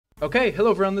Okay, hello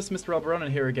everyone, this is Mr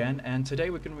Alberonen here again, and today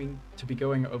we're going to be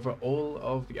going over all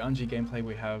of the Anji gameplay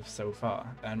we have so far.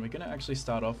 And we're going to actually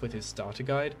start off with his starter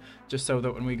guide, just so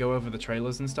that when we go over the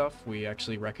trailers and stuff, we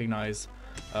actually recognize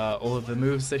all of the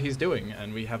moves that he's doing,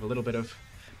 and we have a little bit of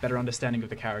better understanding of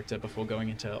the character before going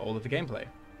into all of the gameplay.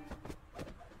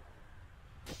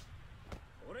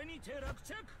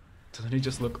 Doesn't he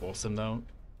just look awesome though?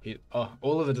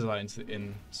 All of the designs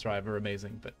in Strive are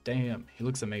amazing, but damn, he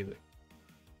looks amazing.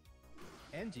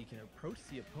 Anji can approach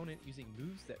the opponent using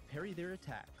moves that parry their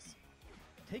attacks,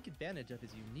 take advantage of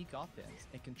his unique offense,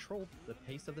 and control the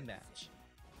pace of the match.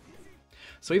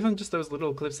 So even just those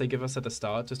little clips they give us at the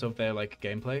start, just of their like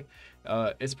gameplay,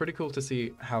 it's pretty cool to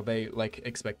see how they like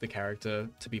expect the character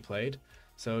to be played.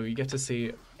 So you get to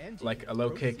see Anji like a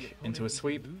low kick into a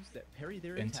sweep,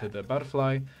 into the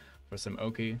butterfly for some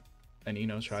Oki, and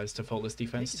Ino tries to faultless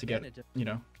defense to get, you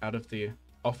know, out of the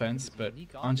offense, but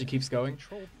Anji keeps going,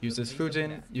 uses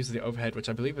Fujin, uses the overhead, which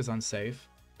I believe is unsafe,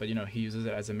 but you know, he uses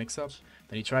it as a mix-up.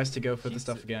 Then he tries to go for the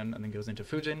stuff again and then goes into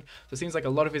Fujin. So it seems like a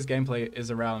lot of his gameplay is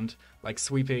around like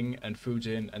sweeping and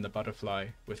Fujin and the butterfly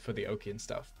for the Oki and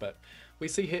stuff, but we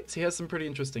see he has some pretty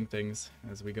interesting things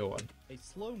as we go on. A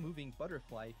slow-moving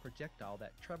butterfly projectile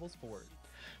that travels forward.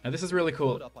 Now this is really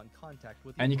cool,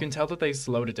 and you can tell that they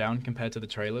slowed it down compared to the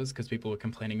trailers because people were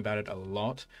complaining about it a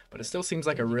lot, but it still seems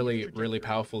like a really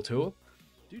powerful tool.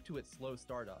 Due to its slow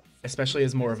startup, especially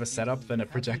as more of a setup than a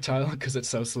projectile because it's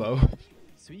so slow.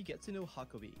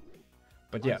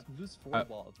 But yeah,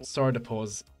 sorry to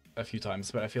pause a few times,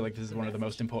 but I feel like this is one of the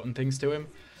most important things to him.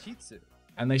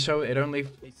 And they show it only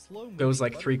goes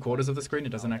like 3/4 of the screen, it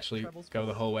doesn't actually go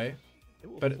the whole way.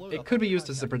 But it could be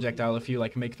used as a projectile if you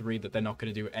like make the read that they're not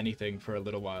going to do anything for a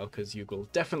little while, because you will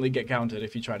definitely get countered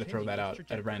if you try to throw that out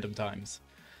at random times.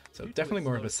 So definitely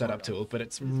more of a setup tool, but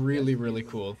it's really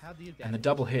cool. And the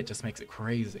double hit just makes it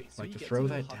crazy. Like to throw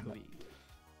that down.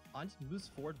 Anji moves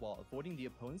forward while avoiding the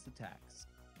opponent's attacks.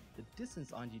 The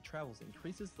distance Anji travels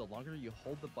increases the longer you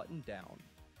hold the button down.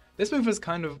 This move is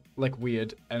kind of like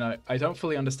weird, and I don't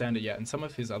fully understand it yet, and some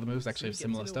of his other moves actually have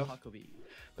similar stuff.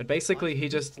 But basically he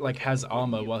just like has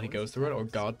armor while he goes through it, or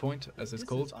guard point as it's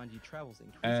called.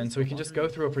 And so he can just go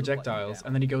through a projectiles,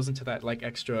 and then he goes into that like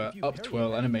extra up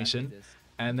twirl animation,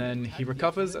 and then he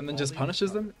recovers and then just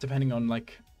punishes them, depending on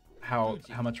like how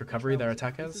much recovery their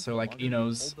attack has. So like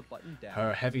Ino's,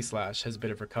 her heavy slash has a bit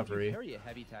of recovery,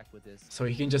 so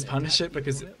he can just punish it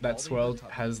because that swirl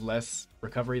has less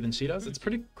recovery than she does. It's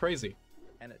pretty crazy.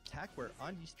 An attack where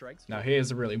Anji strikes. Now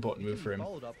here's a really important move for him.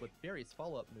 Followed up with various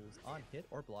follow-up moves on hit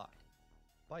or block.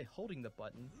 By holding the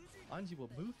button, Anji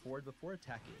will move forward before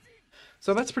attacking.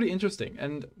 So that's pretty interesting,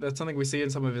 and that's something we see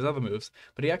in some of his other moves.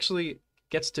 But he actually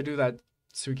gets to do that.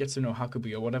 So he gets to know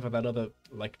Hakubi or whatever that other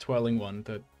like twirling one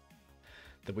that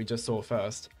we just saw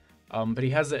first. But he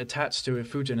has it attached to a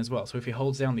Fujin as well. So if he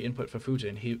holds down the input for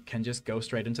Fujin, he can just go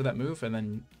straight into that move and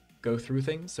then go through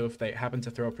things. So if they happen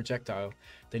to throw a projectile,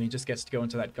 then he just gets to go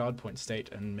into that guard point state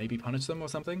and maybe punish them or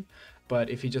something. But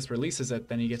if he just releases it,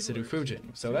 then he gets to do Fujin.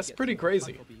 So that's pretty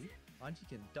crazy. Anji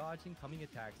can dodge incoming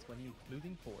attacks when he's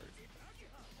moving forward.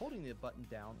 Holding the button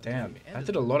down. Damn, that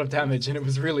did a lot of damage and it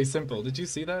was really simple. Did you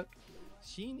see that?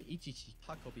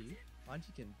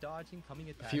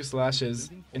 A few slashes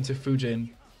into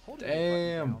Fujin.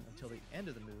 Damn.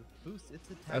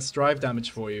 That's drive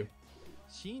damage for you.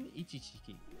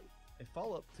 A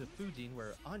follow-up to Fujin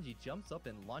where Anji jumps up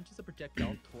and launches a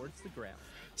projectile towards the ground.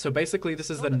 So basically this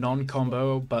is the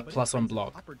non-combo but plus on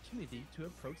block. Opportunity to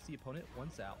approach the opponent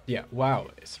once out. Yeah, wow,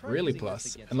 it's really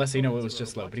plus. Unless you know it was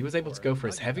just low, but he was able to go for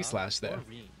his heavy slash there.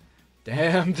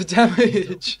 Damn, the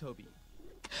damage!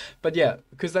 But yeah,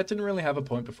 because that didn't really have a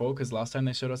point before, because last time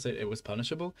they showed us it was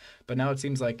punishable. But now it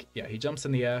seems like, yeah, he jumps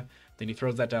in the air, then he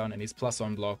throws that down and he's plus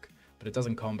on block. But it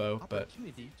doesn't combo, but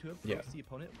yeah,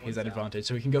 he's at advantage.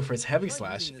 So he can go for his heavy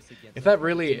slash. If that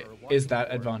really is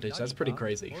that advantage, that's pretty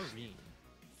crazy.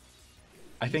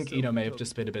 I think Ino may have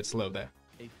just been a bit slow there.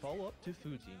 A follow-up to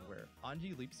Fujin where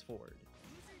Anji leaps forward.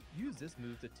 Use this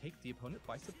move to take the opponent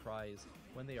by surprise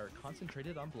when they are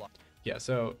concentrated on block. Yeah,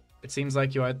 so it seems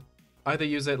like you either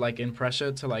use it like in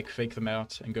pressure to like fake them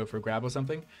out and go for a grab or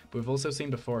something. But we've also seen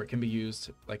before it can be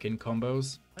used like in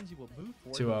combos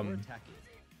to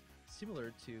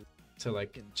Similar to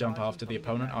like jump after the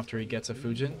opponent after he gets a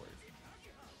Fujin.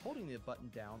 Holding the button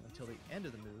down until the end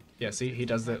of the move. Yeah, see, he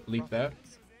does the leap there.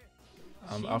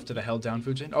 After the held down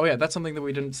Fujin. Oh yeah, that's something that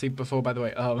we didn't see before, by the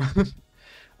way.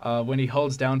 When he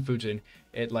holds down Fujin,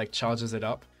 it like charges it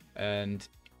up and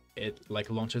it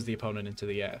like launches the opponent into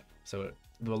the air. So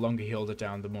the longer he holds it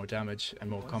down, the more damage and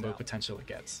more combo potential it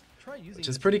gets. Try using which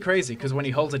is the pretty same crazy because when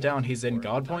he holds it down, he's in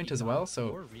guard point as well.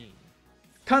 So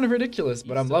kind of ridiculous,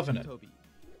 but I'm loving it.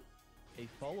 A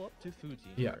follow-up to Fujin,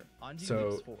 Yeah. where Anji So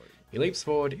leaps forward. he leaps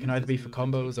forward. It can either be for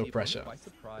combos or pressure,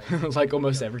 like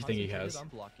almost everything he has.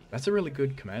 That's a really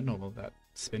good command normal. That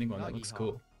spinning one, that looks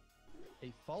cool.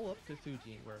 A follow-up to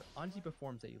Fujin, where Anji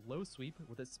performs a low sweep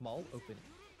with a small opening.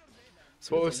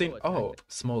 So what we've seen,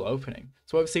 small opening.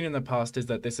 So what we've seen in the past is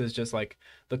that this is just like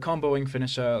the comboing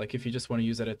finisher. Like if you just want to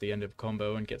use it at the end of a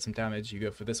combo and get some damage, you go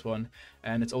for this one.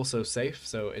 And it's also safe,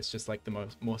 so it's just like the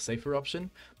more safer option.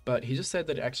 But he just said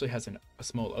that it actually has a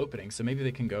small opening, so maybe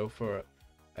they can go for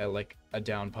like a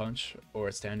down punch or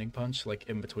a standing punch like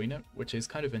in between it, which is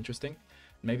kind of interesting.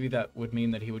 Maybe that would mean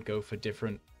that he would go for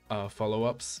different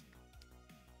follow-ups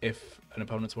if an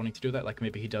opponent's wanting to do that. Like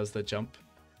maybe he does the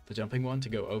jumping one to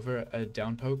go over a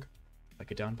down poke, like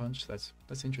a down punch. That's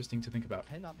interesting to think about.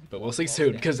 But we'll see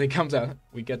soon because it comes out.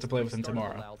 We get to play with him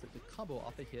tomorrow.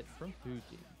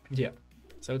 Yeah.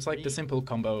 So it's like the simple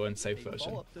combo and safe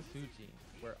version.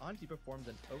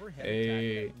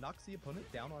 Hey.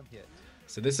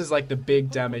 So this is like the big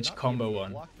damage combo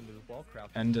one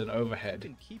and an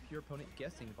overhead,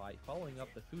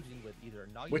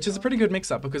 which is a pretty good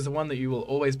mix-up because the one that you will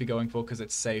always be going for because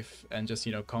it's safe and just,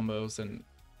 you know, combos and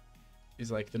is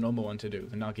like the normal one to do,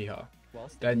 the Nagiha.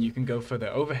 Then you can go for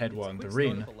the overhead one, the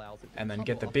Rin, and then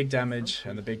get the big damage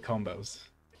and the big combos.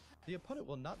 The opponent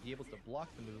will not be able to block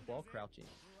the move while crouching.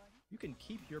 You can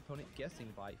keep your opponent guessing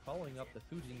by following up the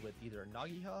Fujin with either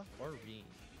Nagiha or Rin.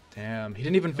 Damn, he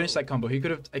didn't even finish that combo. He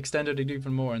could have extended it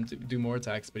even more and do more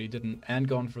attacks, but he didn't, and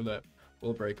gone for the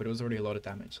wall break, but it was already a lot of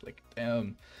damage. Like,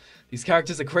 damn. These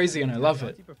characters are crazy and I love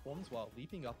it. Anji performs while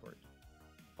leaping upward.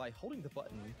 By holding the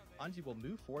button, Anji will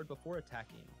move forward before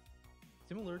attacking.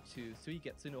 Similar to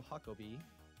Suigetsu no Hakobi,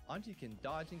 Anji can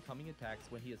dodge incoming attacks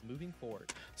when he is moving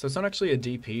forward. So it's not actually a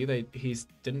DP. He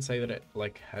didn't say that it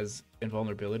like has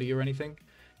invulnerability or anything.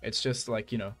 It's just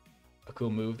like, you know, a cool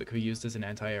move that could be used as an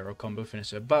anti-aero combo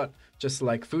finisher. But just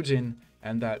like Fujin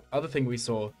and that other thing we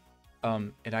saw,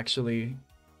 it actually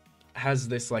has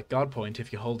this like guard point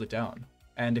if you hold it down.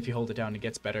 And if you hold it down, it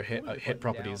gets better hit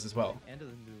properties as well. End of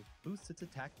the move boosts its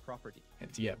attack property.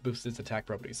 Boosts its attack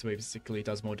property. So basically it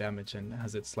does more damage and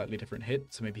has its slightly different hit.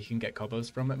 So maybe he can get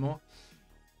combos from it more.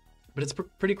 But it's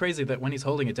pretty crazy that when he's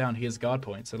holding it down, he has guard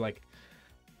point. So like,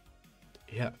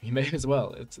 yeah, he may as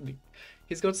well.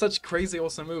 He's got such crazy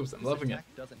awesome moves. I'm loving it.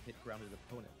 Doesn't hit grounded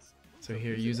opponents. So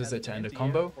here he uses it to end a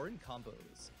combo. Or in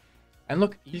combos. And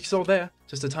look, you saw there,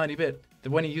 just a tiny bit,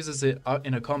 that when he uses it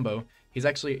in a combo, he's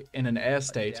actually in an air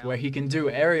state where he can do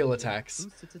aerial attacks.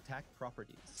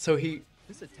 So he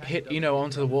hit Ino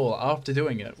onto the wall after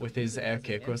doing it with his air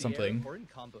kick or something.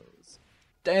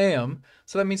 Damn!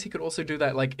 So that means he could also do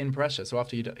that like in pressure. So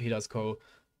after he does Ko,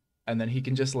 and then he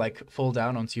can just like fall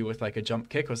down onto you with like a jump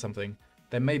kick or something.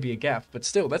 There may be a gap, but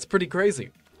still, that's pretty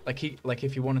crazy. Like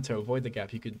if you wanted to avoid the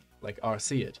gap, you could like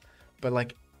RC it. But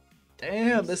like,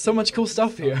 damn, there's so much cool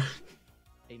stuff here.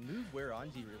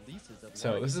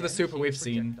 So this is the super we've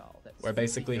seen, where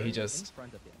basically he just,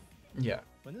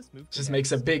 just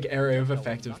makes a big area of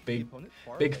effect of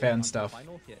big fan stuff.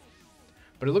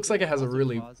 But it looks like it has a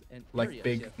really like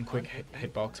big and quick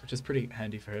hitbox, which is pretty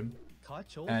handy for him.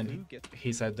 And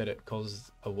he said that it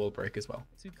causes a wall break as well.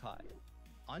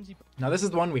 Now this is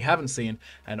the one we haven't seen,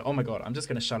 and oh my god, I'm just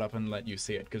gonna shut up and let you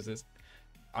see it because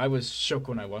I was shook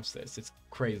when I watched this. It's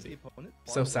crazy,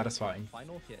 so satisfying.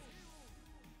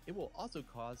 It will also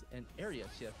cause an area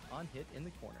shift on hit in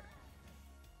the corner.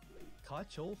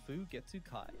 Kachou Fu Getsu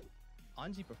Kai.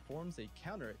 Anji performs a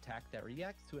counter attack that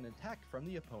reacts to an attack from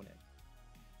the opponent.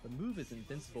 The move is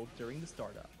invincible during the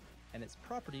startup, and its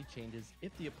property changes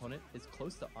if the opponent is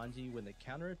close to Anji when the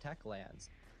counter attack lands,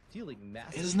 dealing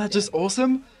massive Isn't that just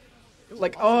awesome?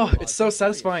 Like, oh, it's so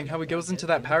satisfying how he goes into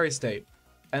that parry state,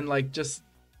 and like just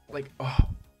like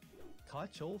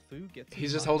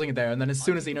he's just holding it there, and then as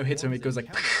soon as Ino hits him, it goes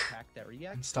like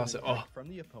and starts it. Oh,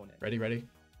 ready.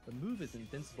 The move is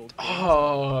invincible.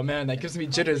 Oh man, that gives me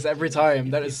jitters every time.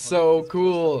 That is so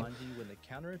cool.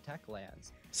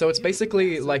 So it's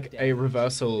basically like a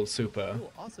reversal super,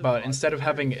 but instead of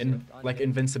having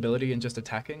invincibility and just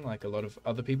attacking like a lot of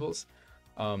other people's,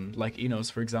 like Ino's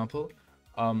for example,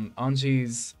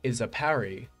 Anji's is a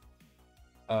parry.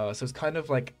 So it's kind of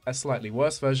like a slightly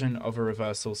worse version of a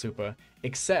reversal super,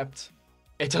 except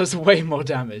it does way more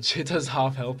damage. It does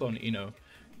half health on Ino.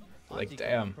 Like,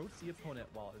 damn. Approach the opponent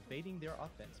while evading their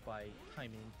offense by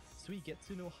timing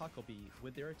Suigetsu no Hakobi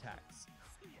with their attacks.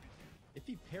 If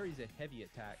he parries a heavy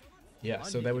attack, yeah,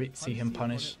 so there we see him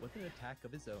punish with an attack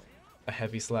of his own. A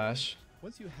heavy slash.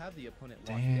 Once you have the opponent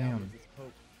locked down with his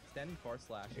poke, standing far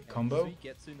slash, and combo.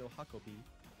 Suigetsu no Hakobi.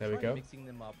 There we Try go. mixing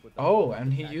them up with the Oh,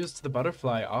 and he attack used the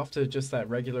butterfly after just that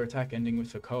regular attack ending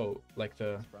with the ko, like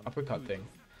the from uppercut Fuji. thing.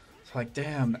 It's like,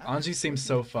 damn, Anji seems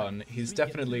so fun. He's Suigetsu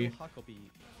definitely... no Hakobi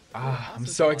I'm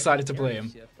also so cause excited to an play area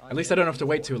him. shift on At least hit I don't have to in the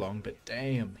wait too corner. long, but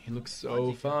damn, he looks so Anji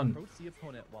can fun. approach the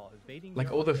opponent while evading Like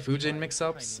their all the offense Fujin by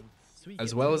mix-ups, timing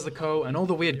as well as Suigetsu the no ko, and all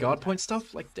the Hakobi weird with god attacks. point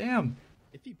stuff, like damn.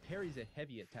 If he parries a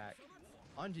heavy attack,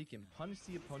 Anji can punish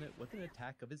the opponent with an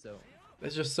attack of his own.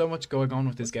 There's just so much going on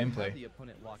with this Once you have gameplay. the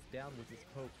opponent locked down with his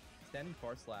poke, standing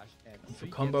far slash, and For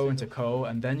Suigetsu combo into no ko, Hakobi,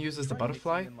 and then uses the try mixing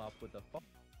butterfly them up with the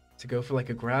to go for like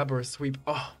a grab or a sweep.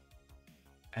 Oh,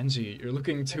 Anji, you're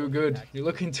looking too good. You're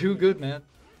looking too good, man.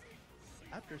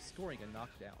 After scoring a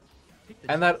knockdown, take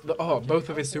the And chance that, to oh, launch a both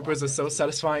of his powerful supers are so offensive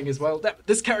satisfying as well.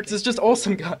 This character's just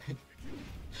awesome, guy.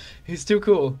 He's too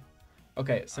cool.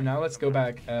 Okay, so now let's go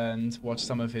back and watch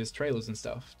some of his trailers and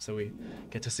stuff, so we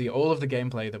get to see all of the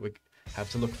gameplay that we have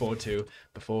to look forward to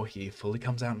before he fully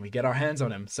comes out and we get our hands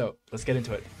on him. So let's get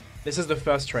into it. This is the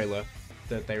first trailer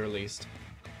that they released.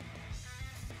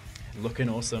 Looking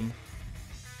awesome.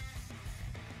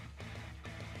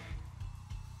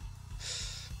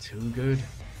 Too good.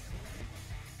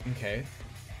 Okay,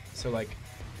 so like,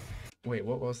 wait,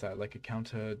 what was that? Like a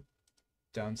counter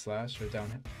down slash or down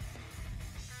hit?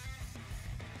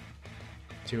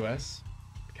 2S?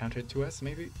 Counter hit 2S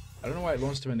maybe? I don't know why it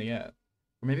launched him in the air.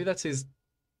 Or maybe that's his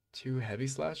 2 heavy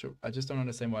slash? Or I just don't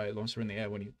understand why it launched him in the air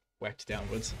when he whacked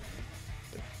downwards.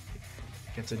 But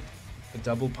gets a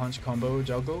double punch combo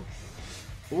juggle.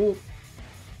 Ooh!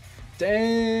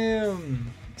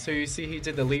 Damn! So you see he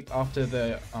did the leap after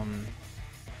the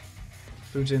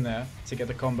Fujin there to get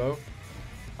the combo.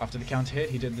 After the counter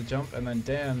hit, he did the jump, and then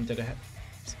damn, did a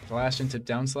slash into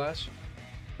down slash.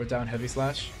 Or down heavy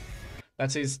slash.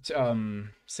 That's his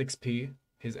 6P,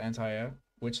 his anti-air,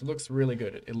 which looks really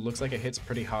good. It looks like it hits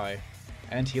pretty high.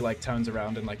 And he like turns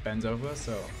around and like bends over,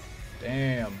 so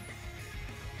damn.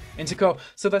 Into ko.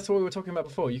 So that's what we were talking about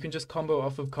before. You can just combo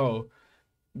off of ko,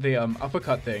 the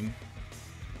uppercut thing.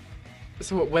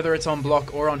 So whether it's on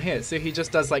block or on hit. So he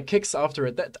just does like kicks after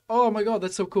it. That, oh my god,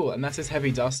 that's so cool. And that's his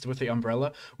heavy dust with the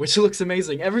umbrella, which looks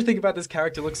amazing. Everything about this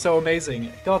character looks so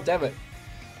amazing. God damn it.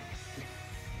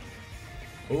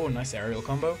 Oh, nice aerial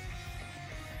combo.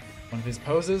 One of his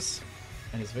poses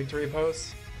and his victory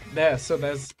pose. There, so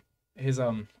there's his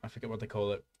I forget what they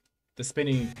call it. The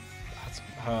spinny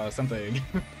something.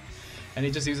 And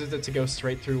he just uses it to go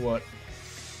straight through what?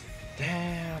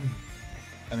 Damn.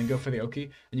 And then go for the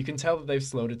Oki. And you can tell that they've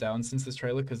slowed it down since this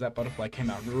trailer because that butterfly came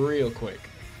out real quick.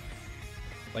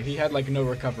 Like he had like no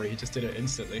recovery, he just did it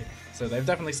instantly. So they've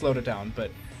definitely slowed it down,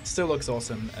 but still looks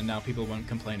awesome and now people won't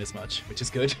complain as much, which is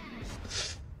good.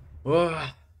 Whoa.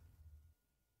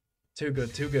 Too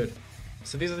good, too good.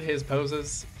 So these are his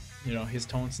poses, you know, his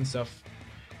taunts and stuff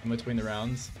in between the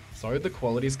rounds. Sorry the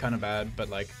quality's kind of bad, but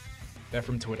like, they're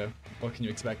from Twitter. What can you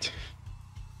expect?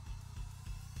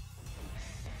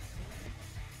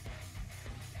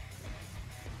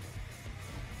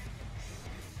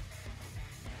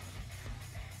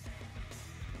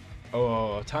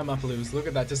 Oh, time up lose. Look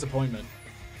at that disappointment.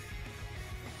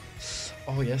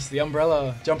 Oh yes, the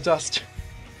umbrella. Jump dust.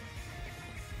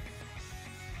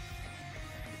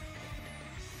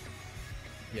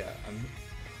 Yeah,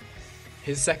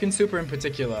 his second super in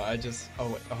particular, I just... Oh,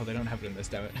 wait, oh, they don't have it in this,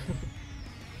 damn it.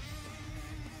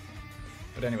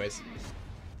 But anyways,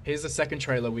 here's the second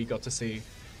trailer we got to see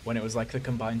when it was like the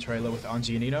combined trailer with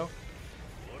Anji and Ino.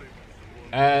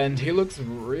 And he looks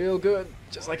real good,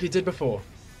 just like he did before.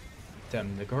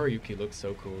 Damn, the Goriyuki looks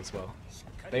so cool as well.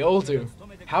 They all do.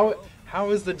 How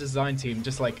is the design team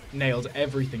just like nailed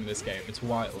everything this game? It's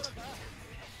wild.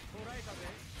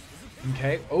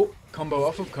 Okay, oh, combo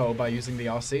off of ko by using the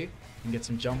RC. And get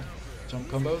some jump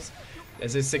combos.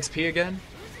 There's his 6P again.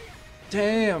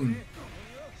 Damn!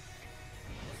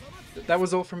 That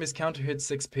was all from his counter hit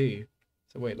 6P.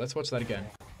 So wait, let's watch that again.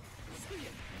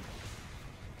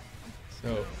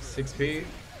 So, 6P,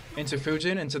 into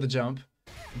Fujin, into the jump,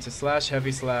 into slash,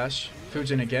 heavy slash,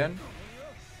 Fujin again,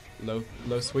 low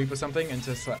sweep or something,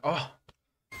 into slash, oh!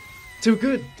 Too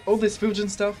good! All this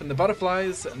Fujin stuff, and the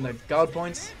butterflies, and the guard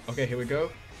points. Okay, here we go.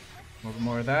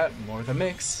 More of that, more of the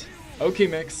mix. Oki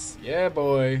mix, yeah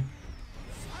boy.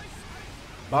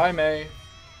 Bye, May.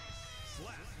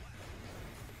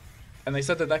 And they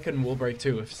said that that can wall break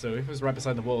too, so if it was right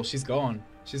beside the wall, she's gone.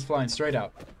 She's flying straight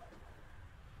out.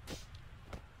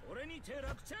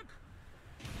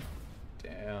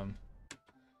 Damn.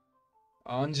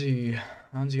 Anji.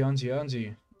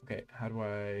 Anji. Okay, how do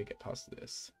I get past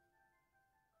this?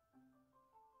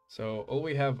 So all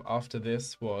we have after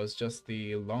this was just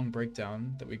the long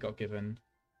breakdown that we got given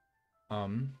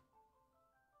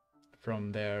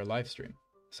from their live stream.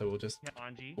 So we'll just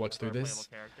Anji, watch through this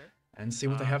character. and see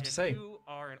what they have to say. If you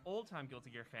are an old-time Guilty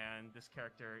Gear fan, this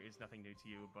character is nothing new to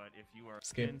you. But if you are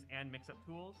skins and mix-up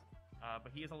tools,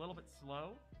 but he is a little bit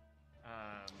slow.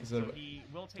 He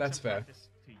will take that's some fair,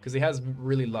 because he has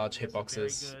really large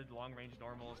hitboxes good long-range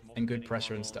normals, and good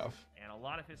pressure and stuff. And a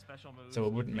lot of his special moves, so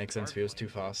it wouldn't make sense if he was too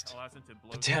fast.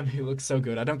 But damn, through. he looks so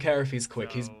good. I don't care if he's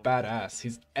quick. He's badass.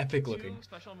 He's epic looking. Two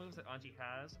special moves that Anji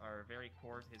has are very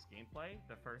core to his gameplay.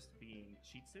 The first being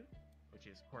Shitsu, which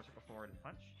is core circle forward and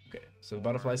punch. Okay, so the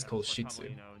butterfly is called more Shitsu.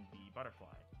 commonly known, the butterfly.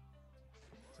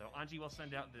 So Anji will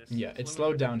send out this. Yeah, it's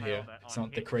slowed down here. It's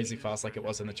not the crazy fast like it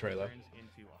was in the trailer.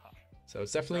 So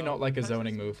it's definitely not like a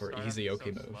zoning move or easy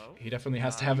Oki move. He definitely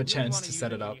has to have a chance to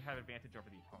set it up. You have advantage over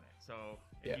the opponent. So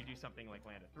if you do something like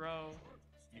land a throw,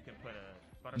 you can put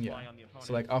a butterfly on the opponent.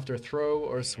 So like after a throw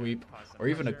or a sweep, or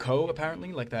even a ko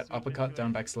apparently, like that uppercut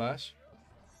down backslash.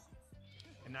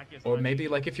 Or maybe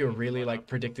like if you're really like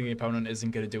predicting the opponent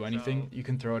isn't going to do anything, you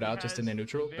can throw it out just in their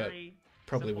neutral, but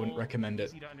probably wouldn't recommend it.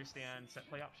 Easy to understand set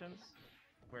play options,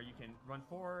 where you can run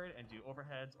forward and do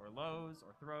overheads or lows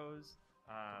or throws.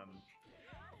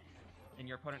 And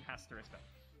your opponent has to respect.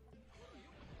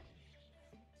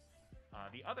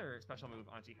 The other special move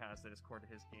Anji has that is core to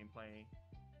his gameplay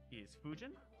is Fujin,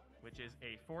 which is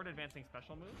a forward advancing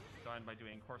special move done by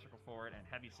doing core circle forward and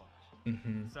heavy slash.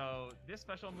 So this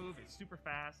special move is super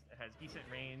fast, it has decent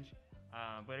range,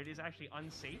 but it is actually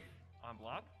unsafe on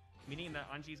block, meaning that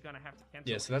Anji's gonna have to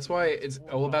cancel. Yeah, so that's why it's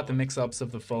all about the mix-ups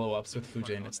of the follow-ups with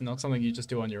Fujin. It's not something you just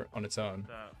do on its own.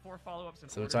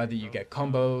 So it's either you get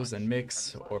combos and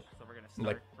mix, or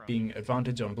like being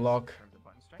advantage on block,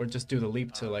 or just do the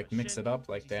leap to like mix it up.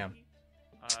 Like damn,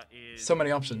 so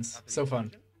many options, so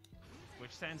fun.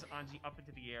 Which sends Anji up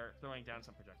into the air, throwing down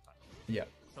some projectiles. Yeah.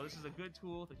 So this is a good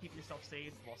tool to keep yourself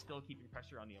safe while still keeping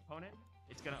pressure on the opponent.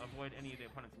 It's going to avoid any of the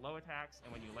opponent's low attacks,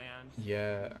 and when you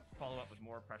land, follow up with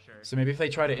more pressure. So maybe if they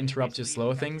try to interrupt your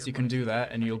slower things, you can do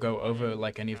that, and you'll go over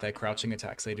like any of their crouching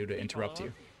attacks they do to interrupt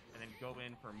you. And then go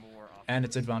in for more offense. And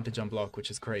it's advantage on block, which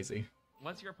is crazy.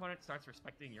 Once your opponent starts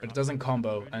respecting your but it doesn't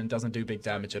combo and doesn't do big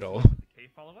damage at all.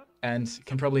 And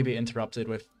can probably be interrupted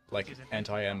with like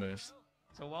anti-air moves.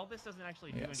 So while this doesn't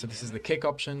actually do so this is the kick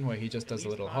option where he just does a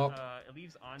little hop,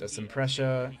 does some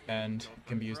pressure, and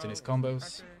can be used in his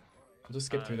combos. I'll just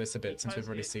skip through this a bit since we've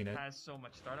already seen it. It has so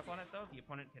much startup on it though, the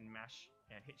opponent can mash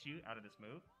and hit you out of this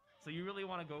move. So you really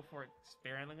want to go for it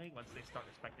sparingly once they start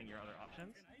respecting your other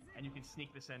options, and you can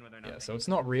sneak this in when they're not. Yeah, so it's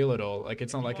not real at all. Like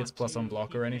it's not like it's plus on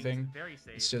block or anything.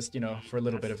 It's just, you know, for a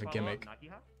little bit of a gimmick.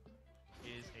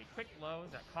 Is a quick low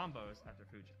that combos after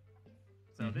Fujin.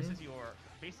 So this is your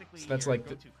basically so that's your like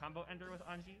go-to combo ender with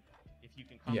Anji. If you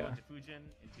can combo into Fujin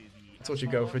into the that's what you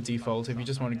go for default. If you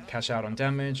just want to cash out on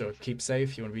damage or keep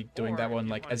safe, you want to be doing that one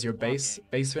like as your base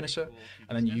finisher,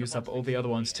 and then you use up all the other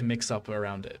ones to mix up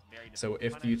around it. So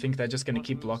if you think they're just going to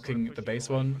keep blocking the base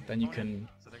one, then you can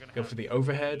go for the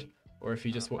overhead, or if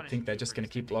you just think they're just going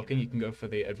to keep blocking, you can go for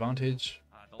the advantage,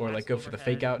 or like go for the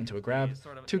fake out into a grab.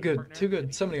 Too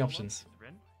good, so many options.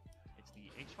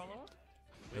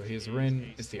 So here's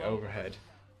Rin, is the overhead.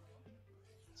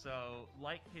 So,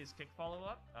 like his kick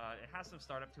follow-up, it has some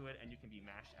startup to it, and you can be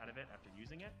mashed out of it after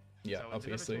using it. Yeah, so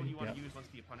obviously. It's another tool you want to use once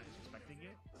the opponent is respecting you.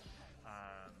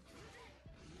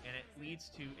 And it leads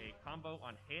to a combo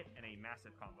on hit and a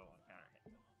massive combo on counter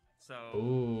hit.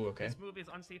 So, this move is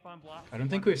unsafe on block. I don't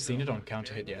think we've seen it on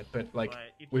counter hit yet, but like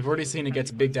we've already seen it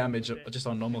gets big damage just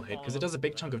on normal hit, because it does a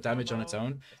big chunk of damage on its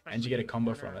own, and you get a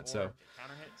combo from it. So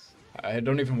I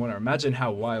don't even want to imagine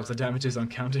how wild the damage is on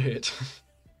counter hit.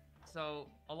 So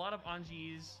a lot of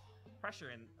Anji's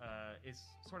pressure is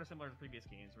sort of similar to previous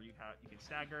games, where you can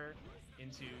stagger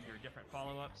into your different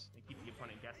follow-ups and keep the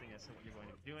opponent guessing as to what you're going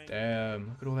to be doing. Damn,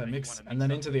 look at all that mix. And then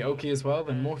into the Oki as well,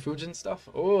 and more Fujin stuff.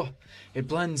 Oh, it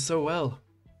blends so well.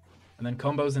 And then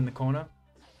combos in the corner.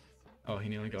 Oh, he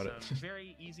nearly got it.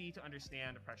 Very easy to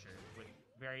understand pressure with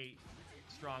very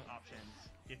strong options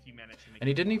if you manage to make. And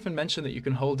he didn't even mention that you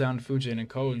can hold down Fujin and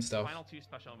Ko and stuff. Final two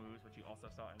special moves, which you also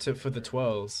saw for the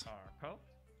twirls. Are Ko,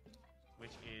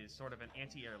 which is sort of an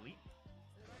anti-air leap.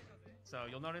 So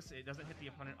you'll notice it doesn't hit the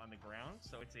opponent on the ground,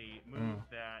 so it's a move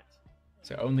that.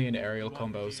 So only in aerial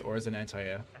combos or as an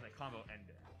anti-air. As a combo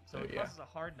ender. So it causes a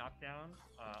hard knockdown.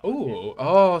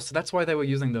 So that's why they were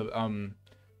using the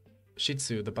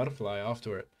Shitsu, the butterfly,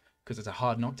 after it, because it's a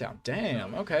hard knockdown.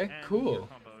 Damn. Okay. Cool.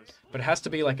 But it has to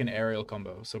be like an aerial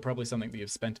combo, so probably something that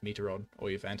you've spent meter on or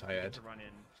you've anti-aired. To run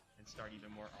in and start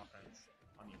even more offense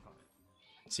on the opponent.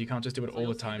 So you can't just do it all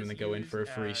you'll the see time and this then go in for a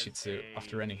used free as shitsu a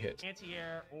after any hit.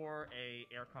 Anti-air or a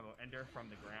air combo ender from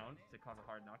the ground to cause a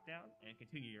hard knockdown and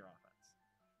continue your offense.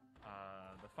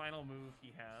 The final move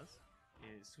he has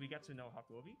is Suigetsu no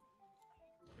Hakuobi,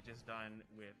 which is done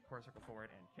with core circle forward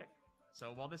and kick.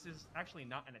 So while this is actually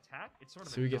not an attack, it's sort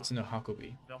of Suigetsu no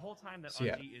Hakuobi. the whole time that So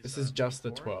yeah, Anji this is just the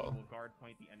moving forward, twirl. he will guard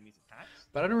point the enemy's attacks.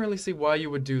 But I don't really see why you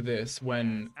would do this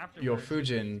when And your afterwards,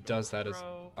 Fujin it's go does for that as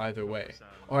throw, either go for way. some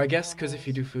Or I guess because if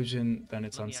you do normals. Fujin, then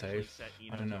it's Let me actually unsafe. set I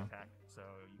Ino don't to know. attack so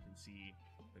you can see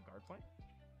the guard point.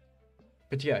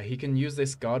 But yeah, he can use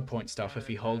this guard point stuff if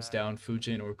he holds down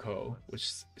Fujin or Ko,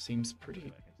 which seems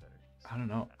pretty... I don't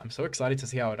know. I'm so excited to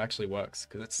see how it actually works,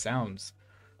 because it sounds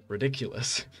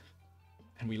ridiculous.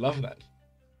 And we love that.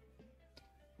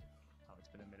 Oh, it's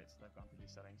been a minute since I've gone through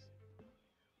these settings.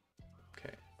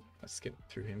 Okay, let's skip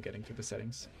through him getting through the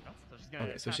settings. Oh, so she's gonna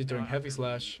Okay, so attack she's doing now heavy after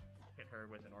slash. we hit her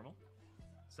with a normal.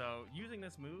 So using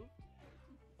this move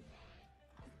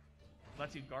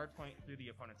lets you guard point through the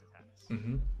opponent's attacks.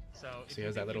 Mm-hmm. So if he you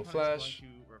has that think the little opponent's flash.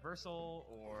 going to reversal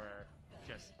or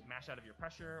just mash out of your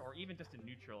pressure, or even just a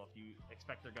neutral if you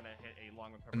expect they're gonna hit a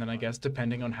long recovery. And then I punch, guess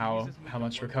depending on how this move how to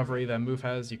much lower recovery your that move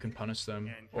has, you can punish them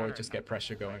and or counter just attack get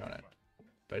pressure them going on it. right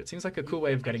away. But it seems like a You cool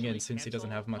way of can't getting in actually since he doesn't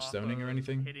have cancel much off zoning or of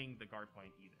anything. Hitting the guard point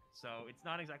either. So it's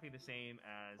not exactly the same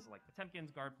as like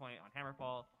Potemkin's guard point on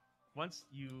Hammerfall. Once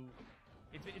you,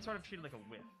 it's sort of treated like a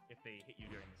whiff if they hit you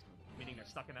during this move, meaning they're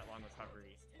stuck in that long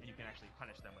recovery, and you can actually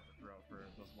punish them with a throw for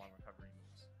those long recovery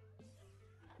moves.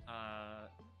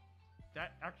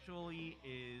 That actually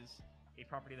is a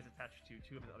property that's attached to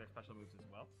two of his other special moves as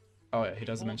well. Oh yeah, he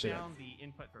doesn't Hold mention it. down the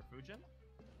input for Fujin.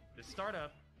 The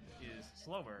startup is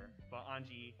slower, but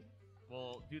Anji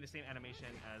will do the same animation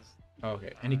as... Oh,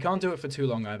 okay, and he can't do it for too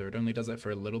long either. It only does it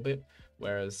for a little bit,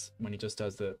 whereas when he just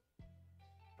does the...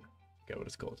 I forget what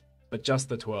it's called. But just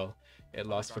the twirl, it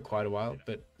lasts for quite a while,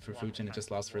 but for Fujin it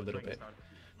just lasts for a little bit.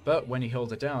 But when he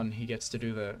holds it down, he gets to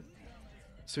do the...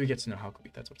 So he gets to know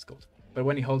Hakubi, that's what it's called. But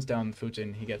when he holds down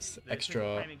Fujin, he gets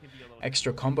extra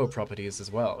combo properties as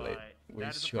well. It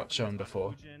got shown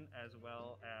before. As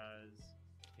well as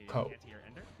his Ko. anti-air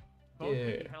ender. Both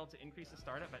can be held to increase the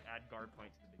startup but add guard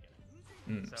point to the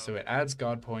beginning. So it adds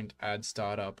guard point, adds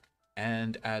startup,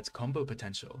 and adds combo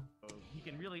potential. So he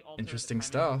can really alter Interesting the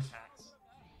timing of stuff. attacks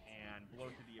and blow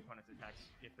through the opponent's attacks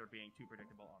if they're being too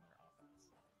predictable on their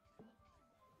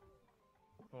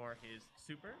offense. For his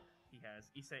super, he has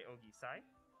Issei Ogi Sai.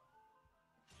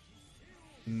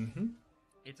 Mm-hmm.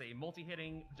 It's a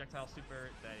multi-hitting projectile super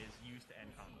that is used to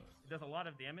end combos. It does a lot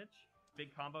of damage,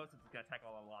 big combos, it's going to tackle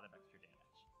a lot of extra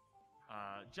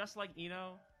damage. Just like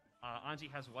Ino, Anji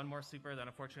has one more super that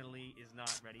unfortunately is not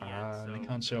ready yet, so I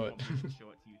can't show we it. won't be able to show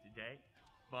it to you today.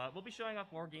 But we'll be showing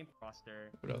off more game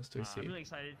roster. What else do we see? I'm really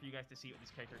excited for you guys to see what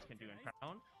these characters can do in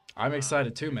Crown. I'm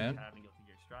excited too, man. Having Guilty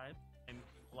Gear Strive, and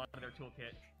a lot of their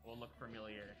toolkit will look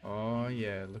familiar. Oh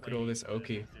yeah, look at all this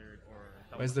Oki. Wizard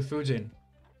or Where's the Fujin?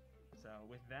 So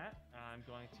with that, I'm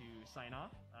going to sign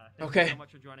off. Thank Okay. you so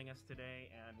much for joining us today,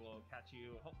 and we'll catch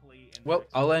you hopefully in the Well,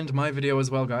 next I'll end my video as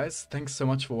well, guys. Thanks so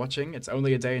much for watching. It's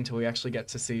only a day until we actually get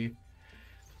to see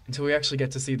the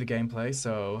gameplay,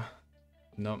 so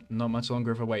not much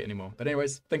longer of a wait anymore. But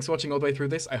anyways, thanks for watching all the way through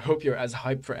this. I hope you're as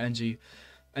hyped for Anji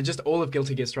and just all of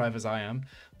Guilty Gear Strive as I am.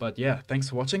 But yeah, thanks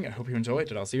for watching. I hope you enjoyed,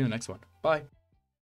 and I'll see you in the next one. Bye.